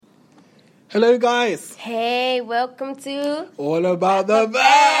Hello, guys. Hey, welcome to All About the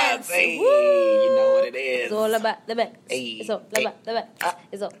Bats. Hey, you know what it is. It's all about the bats. Hey, It's all about the bats.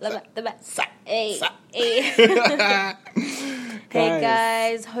 It's all about the bats. Hey, sa. hey. Hey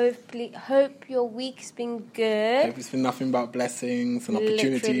guys, hope your week's been good. Hope it's been nothing but blessings and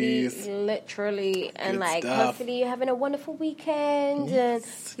opportunities. Literally. And Good stuff. hopefully you're having a wonderful weekend and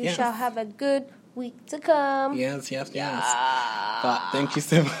you yes. shall have a good week to come. Yes. But thank you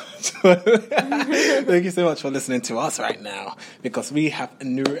so much. Thank you so much for listening to us right now, because we have a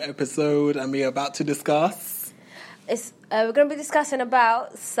new episode and we're about to discuss. We're going to be discussing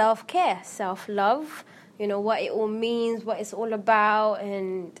about self-care, self-love. You know, what it all means, what it's all about,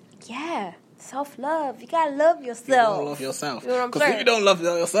 and self-love. You gotta love yourself. You gotta love yourself. You know what I'm Because saying? if you don't love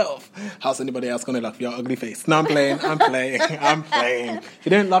yourself, how's anybody else gonna love your ugly face? No, I'm playing. If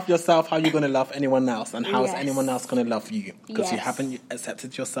you don't love yourself, how are you gonna love anyone else? And how is anyone else gonna love you? Because you haven't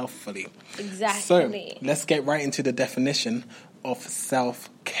accepted yourself fully. Exactly. So, let's get right into the definition of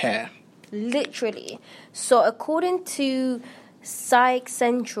self-care. Literally. So, according to Psych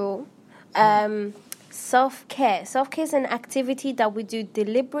Central, self-care is an activity that we do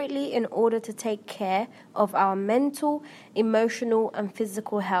deliberately in order to take care of our mental, emotional, and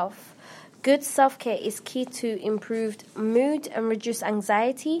physical health. Good self-care is key to improved mood and reduced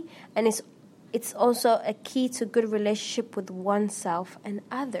anxiety, and it's also a key to good relationship with oneself and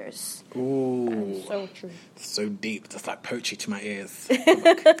others. Ooh. And so true. So deep. That's like poetry to my ears.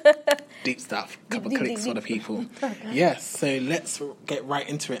 Deep stuff. Couple clicks for the people. Yes, so let's get right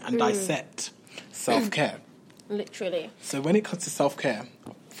into it and dissect self-care. Literally. So when it comes to self-care,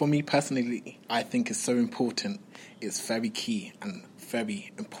 for me personally, I think it's so important. It's very key and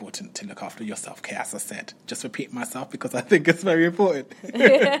very important to look after your self-care, as I said. Just repeat myself because I think it's very important.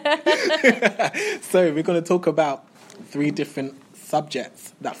 So we're going to talk about 3 different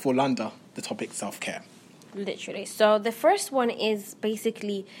subjects that fall under the topic self-care. Literally. So the first one is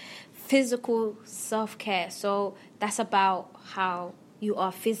basically physical self-care. So that's about how you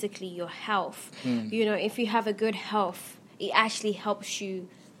are physically, your health. You know, if you have a good health, it actually helps you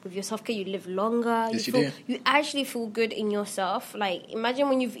with your self-care. You live longer. Yes, You actually feel good in yourself. Like, imagine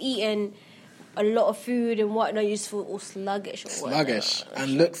when you've eaten a lot of food and whatnot, you just feel all sluggish.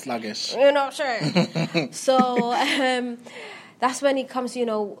 And look sluggish. You know what I'm saying? So, that's when it comes, you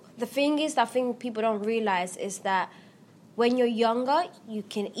know, the thing is that I think people don't realize is that when you're younger, you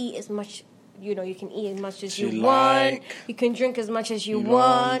can eat as much. You know, you can eat as much as you want. You can drink as much as you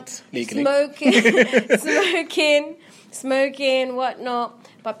want. Legally. Smoking, whatnot.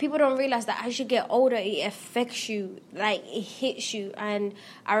 But people don't realize that as you get older, it affects you. Like, it hits you. And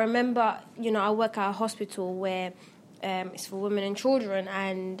I remember, you know, I work at a hospital where it's for women and children.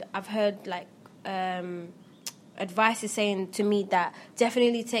 And I've heard, like, advice is saying to me that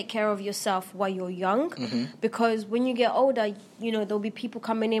definitely take care of yourself while you're young, because when you get older, you know, there'll be people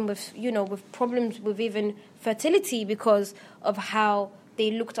coming in with, you know, with problems with even fertility because of how they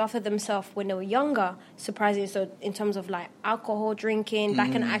looked after themselves when they were younger, surprisingly. So in terms of like alcohol drinking,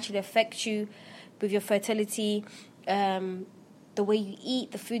 that can actually affect you with your fertility. The way you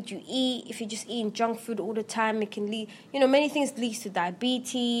eat, the food you eat, if you're just eating junk food all the time, it can lead, you know, many things leads to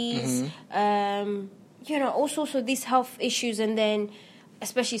diabetes, you know, all sorts of these health issues, and then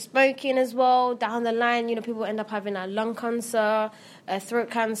especially smoking as well. Down the line, you know, people end up having lung cancer,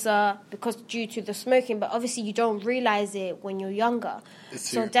 throat cancer, because due to the smoking. But obviously, you don't realize it when you're younger.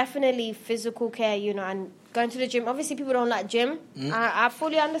 So definitely physical care, you know, and going to the gym. Obviously, people don't like gym. I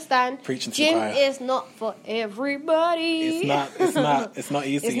fully understand. Preaching to gym choir. is not for everybody. It's not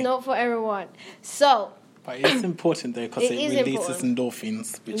easy. It's not for everyone. So. But it's important, though, because it releases important.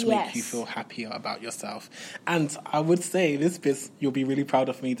 endorphins, which make you feel happier about yourself. And I would say, Lizbiz, you'll be really proud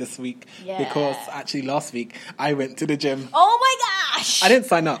of me this week, because actually last week, I went to the gym. Oh, my gosh! I didn't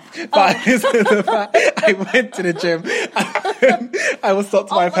sign up, but the fact I went to the gym. I was stopped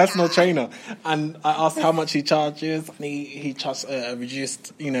by a personal trainer, and I asked how much he charges, and he charged a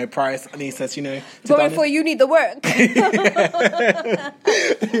reduced, you know, price, and he says, you know... But before you need the work.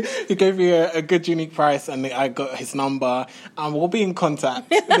 He gave me a good, unique price, and I got his number, and we'll be in contact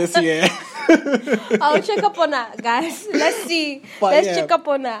this year. I'll check up on that, guys. Let's see. Let's check up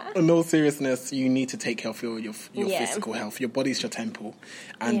on that. In all seriousness, you need to take care of your physical health. Your body's your temple,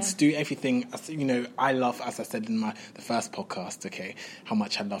 and do everything. You know, I love, as I said in the first podcast, okay, how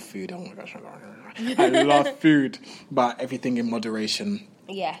much I love food. Oh my gosh, I love food, but everything in moderation.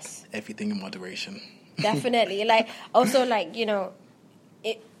 Yes. Everything in moderation. Definitely. Like, also, like, you know,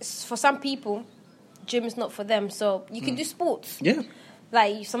 it's for some people, gym is not for them, so you can do sports. Yeah.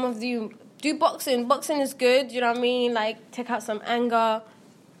 Like, some of you do boxing. Boxing is good, you know what I mean? Like, take out some anger.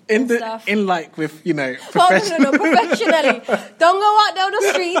 in like with, you know, no, professionally. Don't go out down the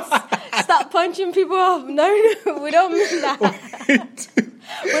streets, start punching people off. No, we don't mean that.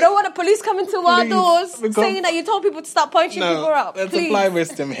 We don't want the police coming to our doors saying that you told people to start punching people up. Let's apply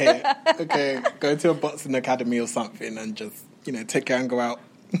wisdom here. Okay, go to a boxing academy or something and just, you know, take your anger out.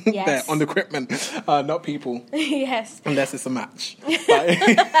 Yes. There on the equipment, not people. Yes. Unless it's a match. But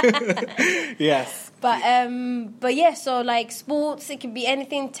yes. But yeah, so like sports, it can be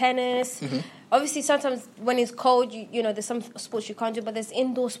anything, tennis. Mm-hmm. Obviously, sometimes when it's cold, you know, there's some sports you can't do, but there's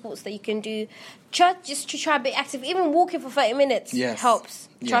indoor sports that you can do. Just to try to be active. Even walking for 30 minutes helps.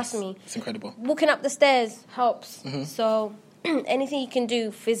 Trust me. It's incredible. Walking up the stairs helps. Mm-hmm. So anything you can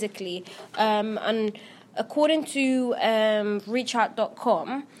do physically. And according to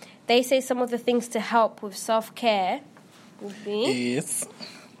reachout.com, they say some of the things to help with self-care would be... Yes.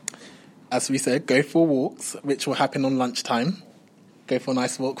 As we said, go for walks, which will happen on lunchtime. Go for a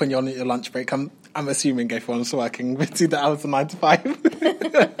nice walk when you're on your lunch break. I'm assuming go for one, so working between the hours of 9 to 5.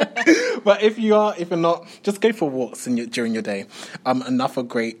 But if you're not, just go for walks during your day. Another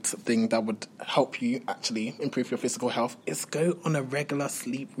great thing that would help you actually improve your physical health is go on a regular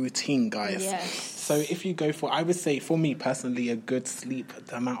sleep routine, guys. Yes. So if you go for, I would say for me personally, a good sleep,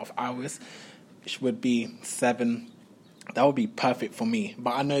 the amount of hours would be 7. That would be perfect for me.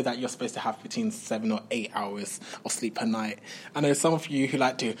 But I know that you're supposed to have between 7 or 8 hours of sleep per night. I know some of you who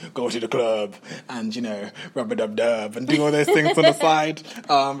like to go to the club and, you know, rub-a-dub-dub and do all those things on the side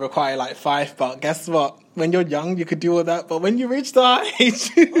require like 5. But guess what? When you're young, you could do all that. But when you reach that age...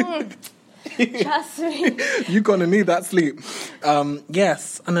 Trust me. You're going to need that sleep.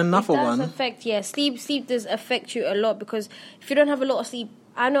 Yes, and another one... Sleep does affect you a lot because if you don't have a lot of sleep,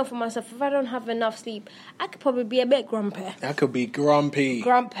 I know for myself, if I don't have enough sleep, I could probably be a bit grumpy. I could be grumpy.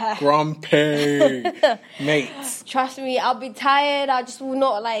 Grumpy. Mate. Trust me, I'll be tired. I just will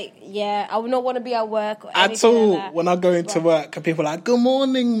not I will not want to be at work or at all. Like when I go into work, and people are like, good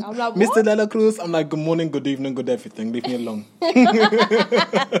morning, like, Mr Dellacruz. I'm like, good morning, good evening, good everything. Leave me alone.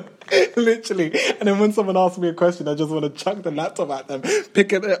 Literally. And then when someone asks me a question, I just want to chuck the laptop at them,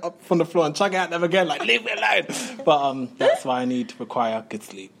 pick it up from the floor and chuck it at them again, like, leave me alone. But that's why I require good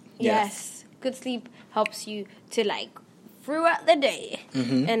sleep. Yes. Good sleep helps you to throughout the day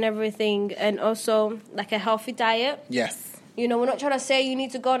and everything, and also a healthy diet. Yes. You know, we're not trying to say you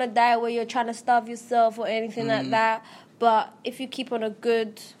need to go on a diet where you're trying to starve yourself or anything like that, but if you keep on a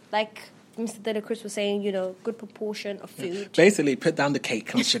good, Mr. Dellacruz was saying, you know, good proportion of food. Basically, put down the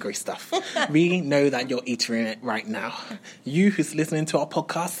cake and sugary stuff. We know that you're eating it right now. You who's listening to our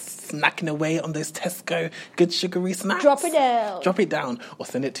podcast, snacking away on those Tesco good sugary snacks. Drop it down. Or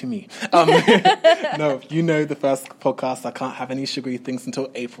send it to me. No, you know the first podcast, I can't have any sugary things until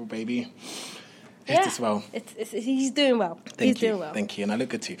April, baby. Yeah, as well. He's doing well. Thank you, and I look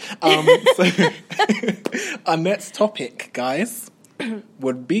good too. Our next topic, guys,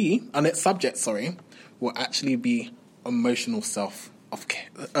 would be our next subject. Will actually be emotional self-care.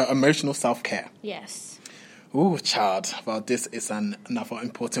 Yes. Ooh, child. Well, this is another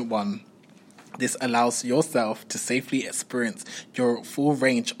important one. This allows yourself to safely experience your full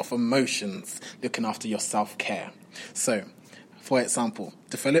range of emotions, looking after your self-care. So, for example,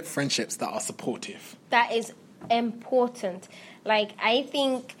 develop friendships that are supportive. That is important. I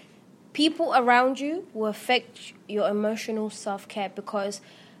think people around you will affect your emotional self-care, because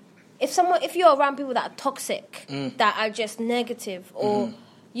if you're around people that are toxic, that are just negative, or,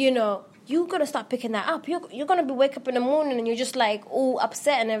 you know, you're going to start picking that up. You're going to be wake up in the morning and you're just all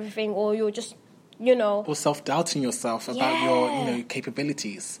upset and everything, or you're just, you know. Or self-doubting yourself about your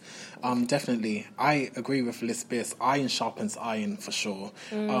capabilities. Definitely. I agree with Lizbiz. Iron sharpens iron for sure.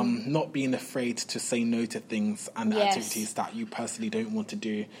 Not being afraid to say no to things and activities that you personally don't want to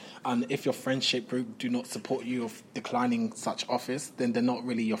do. And if your friendship group do not support you of declining such offers, then they're not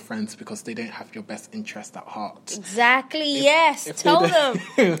really your friends, because they don't have your best interest at heart. Exactly, yes. Tell them.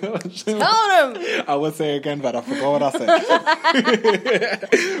 Tell them. I would say again, but I forgot what I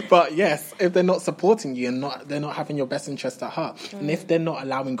said. But yes, if they're not supporting you and they're not having your best interest at heart, and if they're not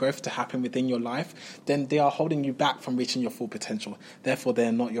allowing growth to happen within your life, then they are holding you back from reaching your full potential. Therefore,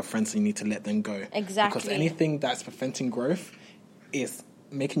 they're not your friends, and you need to let them go. Exactly. Because anything that's preventing growth is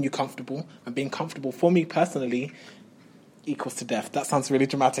making you comfortable, and being comfortable, for me personally, equals to death. That sounds really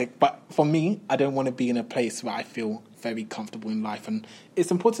dramatic, but for me, I don't want to be in a place where I feel very comfortable in life. And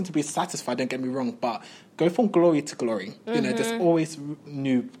it's important to be satisfied, don't get me wrong, but go from glory to glory. You know, there's always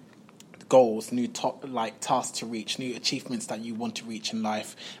new goals, new tasks to reach, new achievements that you want to reach in life,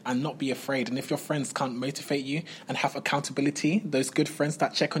 and not be afraid. And if your friends can't motivate you and have accountability, those good friends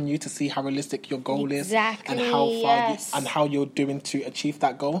that check on you to see how realistic your goal is and how far and how you're doing to achieve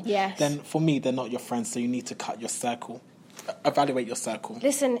that goal, then for me, they're not your friends. So you need to cut your circle. Evaluate your circle.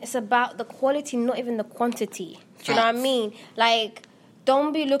 Listen, it's about the quality, not even the quantity. Do you know what I mean? Like,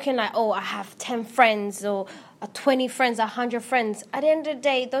 don't be looking like, oh, I have 10 friends or 20 friends, 100 friends. At the end of the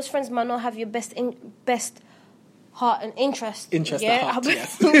day, those friends might not have your best heart and interest. Interest at heart,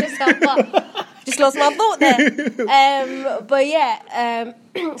 yes. Just lost my thought there.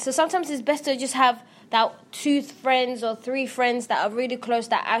 So sometimes it's best to just have that 2 friends or 3 friends that are really close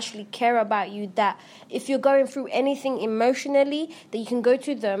that actually care about you, that if you're going through anything emotionally, that you can go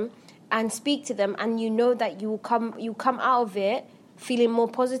to them and speak to them, and you know that you come out of it feeling more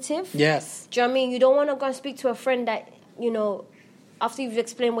positive. Yes. Do you know what I mean? You don't want to go and speak to a friend that, after you've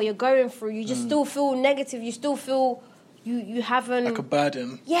explained what you're going through, you just still feel negative. You still feel you haven't... Like a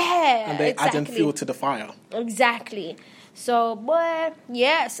burden. Yeah, and they add fuel to the fire. Exactly. So, but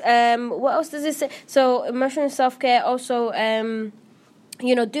yes. What else does it say? So, emotional self-care also,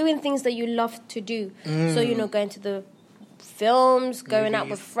 doing things that you love to do. So, going to the films, going out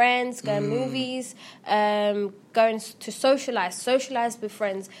with friends, going movies, going to socialize with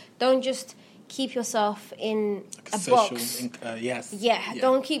friends. Don't just keep yourself in a box. Don't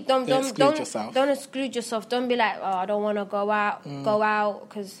exclude yourself. Don't exclude yourself. Don't be like, oh, I don't want to go out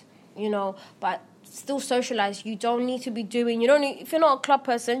because but still socialize. You don't need to be doing. If you're not a club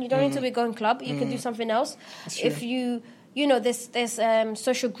person, you don't need to be going club. You can do something else. If you. There's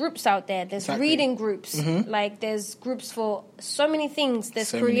social groups out there. There's reading groups. Like, there's groups for so many things.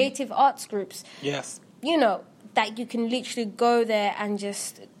 There's creative arts groups. Yes. That you can literally go there and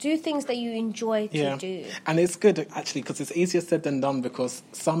just do things that you enjoy to do. And it's good, actually, because it's easier said than done, because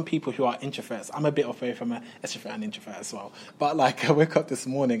some people who are introverts, I'm a bit of both, I'm an extrovert and introvert as well. But, like, I woke up this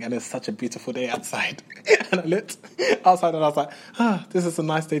morning and it's such a beautiful day outside. And I looked outside and I was like, this is a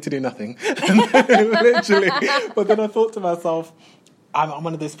nice day to do nothing. Literally. But then I thought to myself, I'm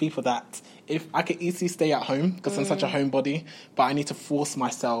one of those people that if I could easily stay at home because I'm such a homebody, but I need to force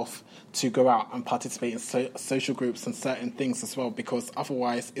myself to go out and participate in social groups and certain things as well, because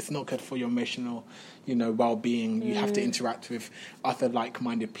otherwise it's not good for your emotional, well-being. You have to interact with other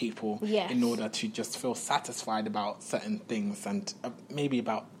like-minded people in order to just feel satisfied about certain things and maybe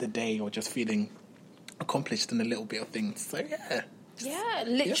about the day, or just feeling accomplished in a little bit of things. So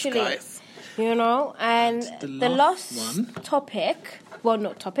literally. Yes, guys. And the last topic... Well,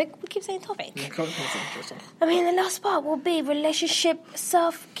 not topic. We keep saying topic. I mean, the last part will be relationship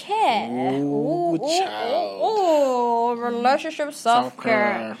self-care. Relationship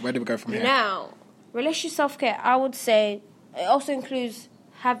self-care. Where do we go from here? Now, relationship self-care, I would say, it also includes,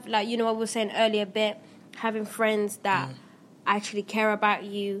 what we were saying earlier, having friends that actually care about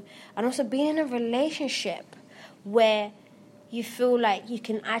you, and also being in a relationship where you feel like you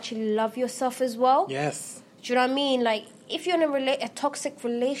can actually love yourself as well. Yes. Do you know what I mean? Like, if you're in a toxic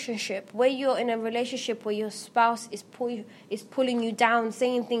relationship, where you're in a relationship where your spouse is pulling you down,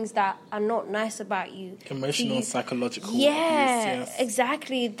 saying things that are not nice about you. Emotional, psychological abuse, yes.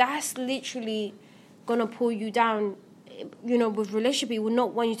 Exactly. That's literally going to pull you down. With relationship, it will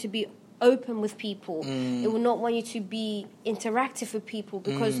not want you to be open with people. It will not want you to be interactive with people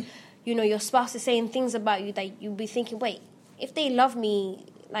because, your spouse is saying things about you that you'll be thinking, wait, if they love me,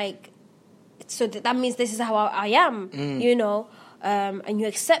 so that means this is how I am, and you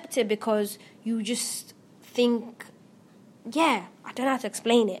accept it because you just think, I don't know how to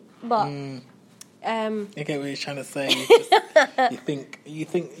explain it, but I get what you're trying to say. You think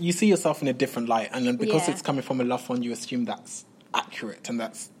you see yourself in a different light, and then because it's coming from a loved one, you assume that's accurate and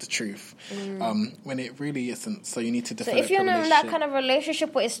that's the truth, when it really isn't. So you need to develop. So if you're in that kind of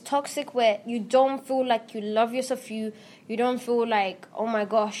relationship where it's toxic, where you don't feel like you love yourself, you don't feel like, oh my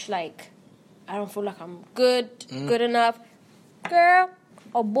gosh, I don't feel like I'm good enough, girl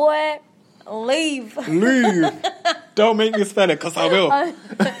or boy, leave. Don't make me spell it, because I will.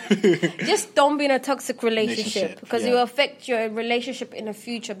 Just don't be in a toxic relationship, because it will affect your relationship in the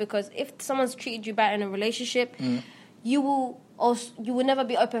future. Because if someone's treated you bad in a relationship, you will never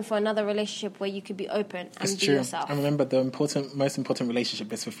be open for another relationship where you could be open and be yourself. And remember, the most important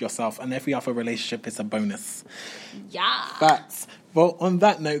relationship is with yourself, and every other relationship is a bonus. Yeah. Facts. Well, on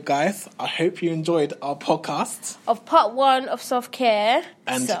that note, guys, I hope you enjoyed our podcast of part 1 of self-care.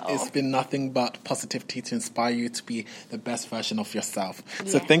 And it's been nothing but positivity to inspire you to be the best version of yourself.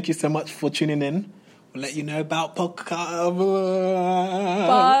 So thank you so much for tuning in. We'll let you know about podcast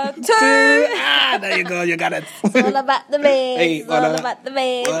Part 2. There you go. You got it. It's all about the bed. Hey, It's all about the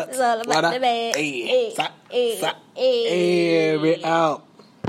bed. It's all about the bed. Hey, we're out.